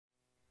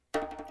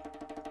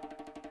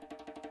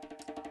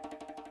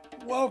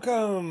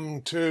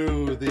Welcome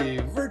to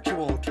the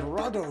virtual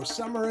Toronto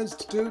Summer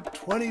Institute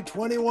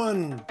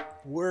 2021.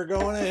 We're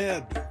going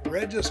ahead.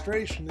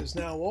 Registration is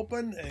now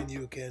open and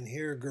you can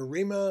hear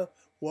Garima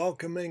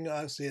welcoming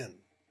us in.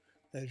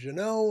 As you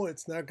know,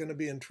 it's not going to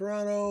be in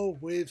Toronto.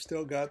 We've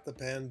still got the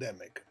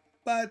pandemic.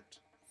 But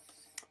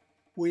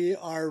we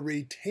are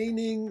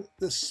retaining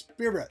the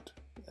spirit.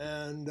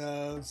 And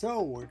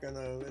so we're going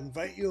to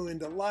invite you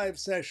into live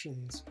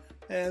sessions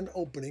and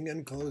opening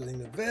and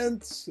closing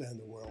events and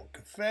the World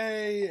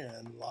Cafe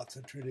and lots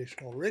of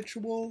traditional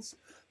rituals.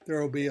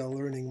 There will be a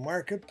learning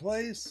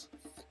marketplace.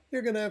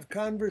 You're going to have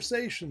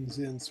conversations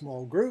in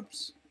small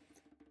groups.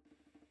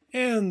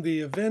 And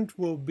the event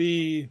will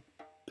be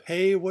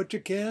pay what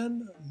you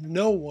can.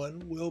 No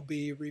one will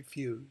be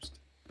refused.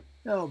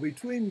 Now,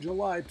 between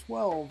July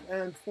 12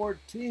 and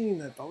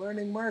 14 at the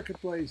Learning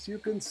Marketplace, you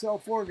can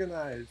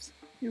self-organize.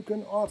 You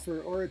can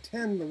offer or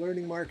attend the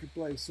Learning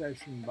Marketplace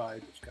session by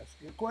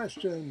discussing a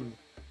question,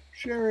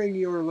 sharing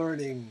your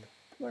learning,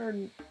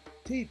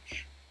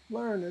 teach,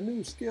 learn a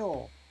new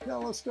skill,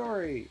 tell a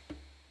story.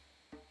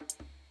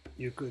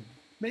 You could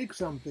make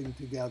something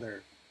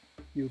together.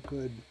 You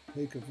could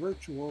take a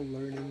virtual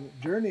learning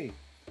journey.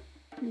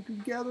 You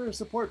could gather a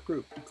support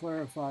group to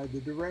clarify the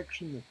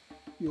direction that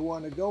you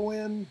want to go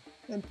in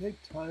and take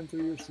time for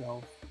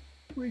yourself.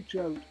 Reach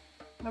out,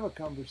 have a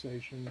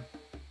conversation,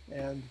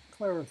 and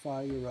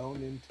clarify your own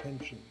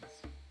intentions.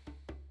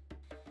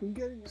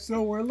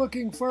 So we're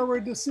looking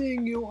forward to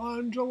seeing you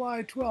on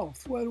July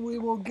 12th when we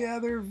will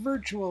gather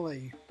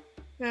virtually.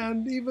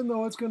 And even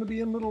though it's going to be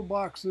in little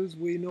boxes,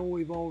 we know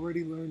we've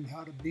already learned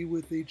how to be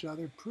with each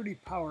other pretty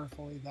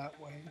powerfully that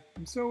way.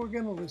 And so we're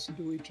going to listen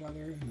to each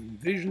other and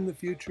envision the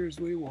futures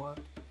we want.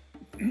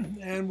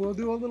 And we'll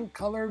do a little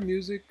color,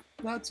 music,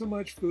 not so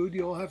much food.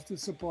 You'll have to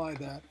supply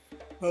that.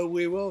 But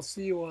we will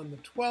see you on the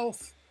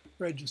 12th.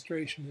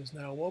 Registration is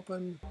now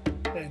open,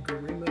 and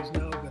Garima is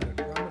now going to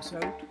drum us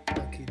out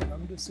like he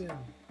drummed us in.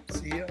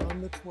 See you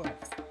on the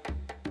 12th.